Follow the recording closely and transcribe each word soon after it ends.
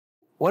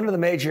One of the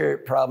major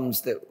problems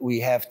that we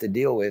have to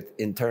deal with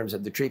in terms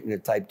of the treatment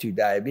of type 2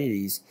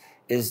 diabetes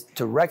is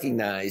to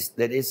recognize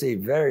that it's a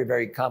very,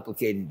 very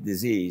complicated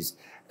disease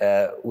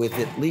with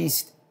at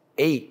least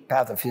 8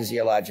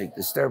 pathophysiologic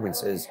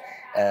disturbances,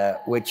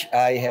 which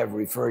I have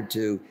referred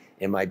to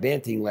in my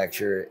Banting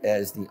lecture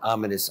as the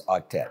ominous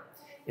octet.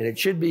 And it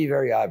should be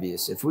very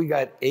obvious. If we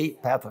got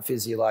 8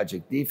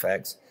 pathophysiologic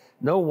defects,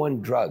 no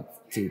one drug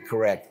can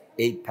correct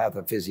 8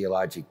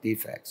 pathophysiologic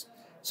defects.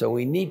 So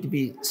we need to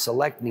be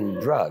selecting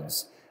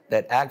drugs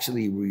that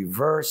actually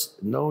reverse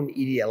known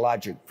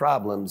etiologic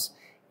problems,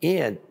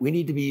 and we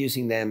need to be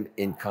using them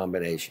in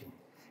combination.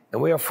 And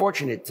we are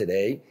fortunate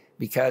today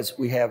because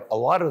we have a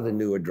lot of the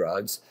newer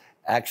drugs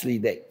actually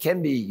that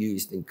can be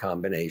used in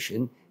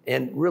combination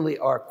and really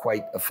are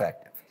quite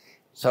effective.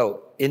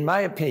 So in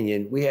my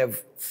opinion, we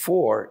have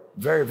 4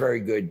 very,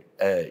 very good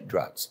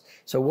drugs.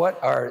 So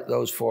what are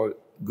those 4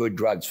 good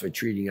drugs for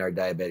treating our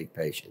diabetic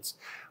patients?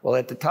 Well,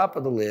 at the top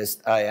of the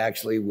list, I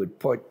actually would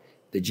put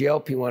the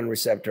GLP-1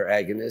 receptor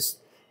agonist,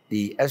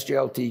 the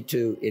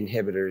SGLT2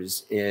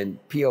 inhibitors, and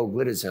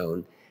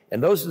pioglitazone.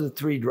 And those are the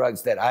 3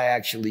 drugs that I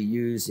actually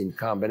use in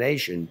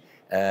combination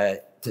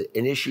to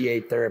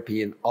initiate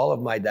therapy in all of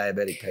my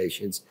diabetic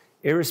patients,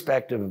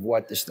 irrespective of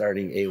what the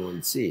starting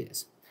A1C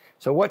is.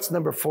 So what's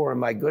number 4 on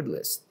my good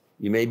list?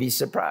 You may be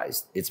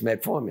surprised. It's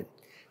metformin.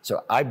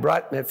 So I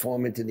brought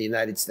metformin to the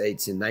United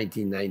States in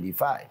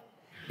 1995.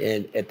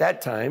 And at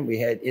that time, we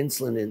had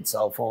insulin and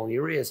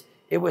sulfonylureas.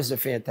 It was a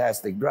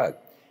fantastic drug.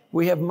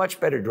 We have much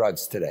better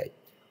drugs today.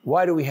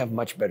 Why do we have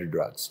much better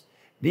drugs?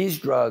 These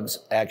drugs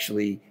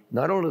actually,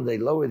 not only do they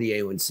lower the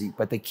A1C,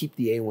 but they keep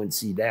the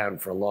A1C down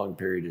for a long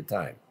period of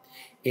time.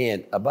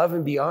 And above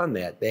and beyond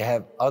that, they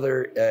have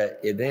other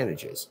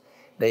advantages.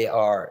 They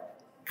are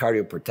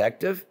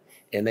cardioprotective,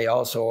 and they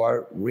also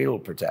are renal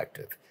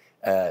protective.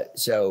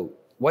 So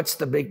what's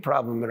the big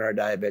problem in our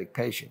diabetic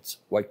patients?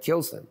 What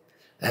kills them?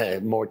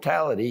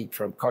 Mortality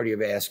from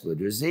cardiovascular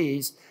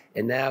disease.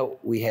 And now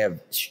we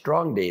have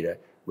strong data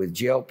with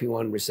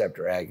GLP-1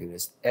 receptor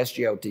agonists,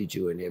 SGLT2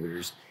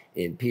 inhibitors,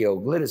 and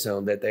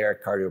pioglitazone that they are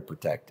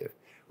cardioprotective.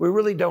 We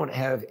really don't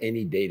have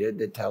any data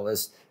that tell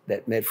us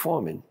that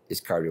metformin is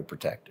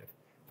cardioprotective.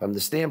 From the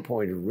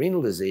standpoint of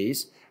renal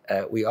disease,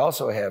 we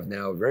also have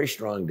now very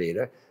strong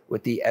data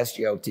with the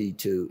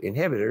SGLT2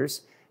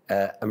 inhibitors,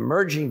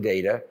 emerging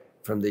data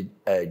from the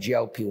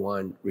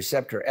GLP-1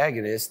 receptor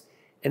agonist,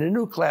 and a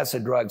new class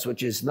of drugs,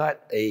 which is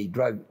not a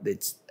drug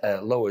that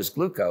lowers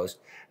glucose,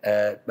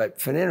 but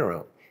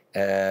finerenone,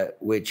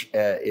 which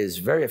is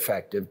very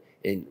effective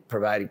in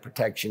providing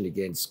protection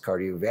against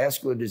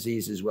cardiovascular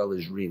disease as well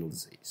as renal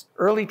disease.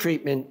 Early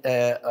treatment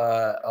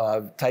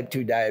of type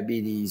 2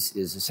 diabetes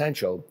is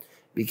essential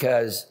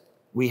because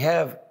we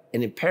have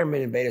an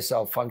impairment in beta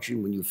cell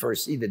function when you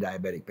first see the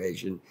diabetic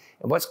patient.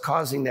 And what's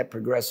causing that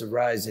progressive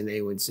rise in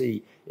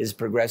A1C is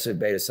progressive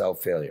beta cell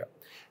failure.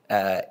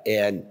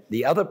 And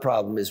the other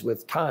problem is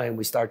with time,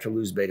 we start to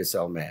lose beta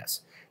cell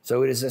mass.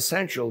 So it is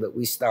essential that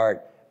we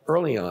start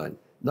early on,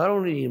 not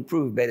only to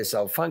improve beta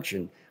cell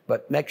function,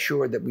 but make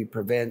sure that we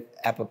prevent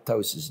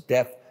apoptosis,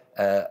 death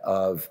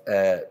of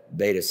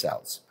beta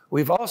cells.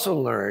 We've also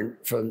learned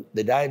from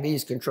the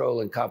diabetes control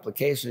and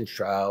complications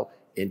trial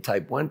in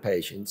type 1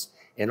 patients,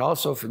 and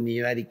also from the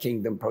United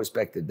Kingdom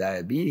prospective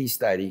diabetes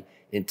study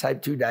in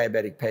type 2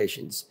 diabetic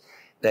patients,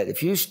 that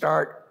if you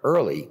start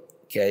early,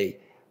 okay,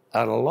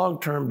 on a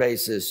long-term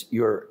basis,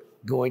 you're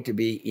going to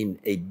be in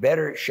a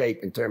better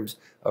shape in terms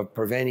of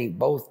preventing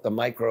both the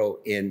micro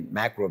and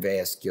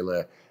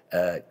macrovascular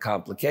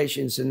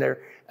complications. And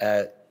they're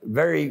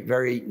very,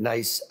 very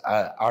nice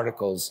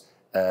articles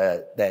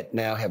that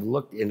now have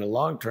looked in a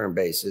long-term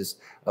basis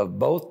of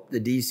both the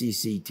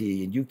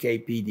DCCT and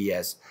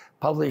UKPDS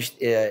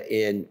published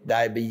in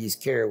Diabetes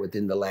Care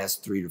within the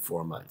last 3 to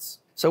 4 months.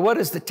 So what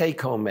is the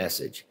take-home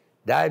message?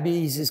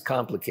 Diabetes is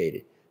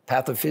complicated.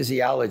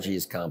 Pathophysiology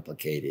is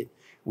complicated.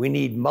 We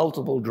need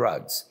multiple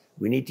drugs.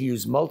 We need to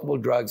use multiple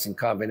drugs in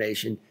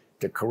combination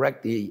to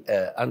correct the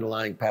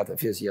underlying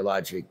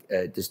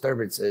pathophysiologic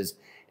disturbances.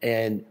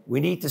 And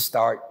we need to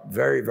start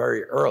very,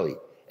 very early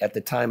at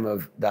the time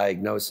of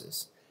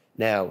diagnosis.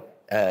 Now,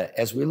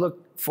 as we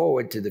look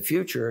forward to the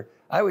future,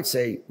 I would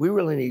say we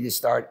really need to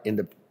start in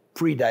the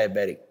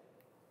pre-diabetic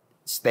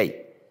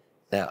state.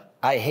 Now,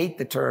 I hate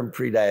the term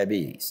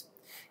pre-diabetes.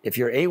 If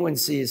your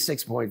A1C is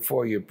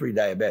 6.4, you're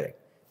pre-diabetic.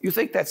 You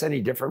think that's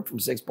any different from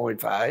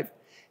 6.5?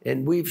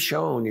 And we've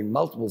shown in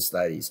multiple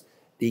studies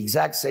the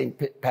exact same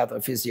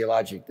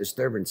pathophysiologic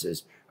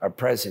disturbances are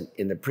present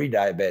in the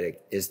pre-diabetic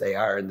as they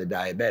are in the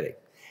diabetic.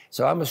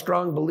 So I'm a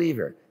strong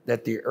believer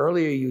that the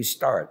earlier you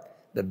start,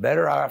 the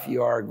better off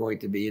you are going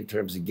to be in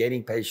terms of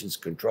getting patients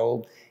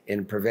controlled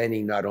and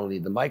preventing not only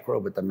the micro,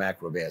 but the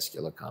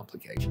macrovascular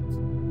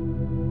complications.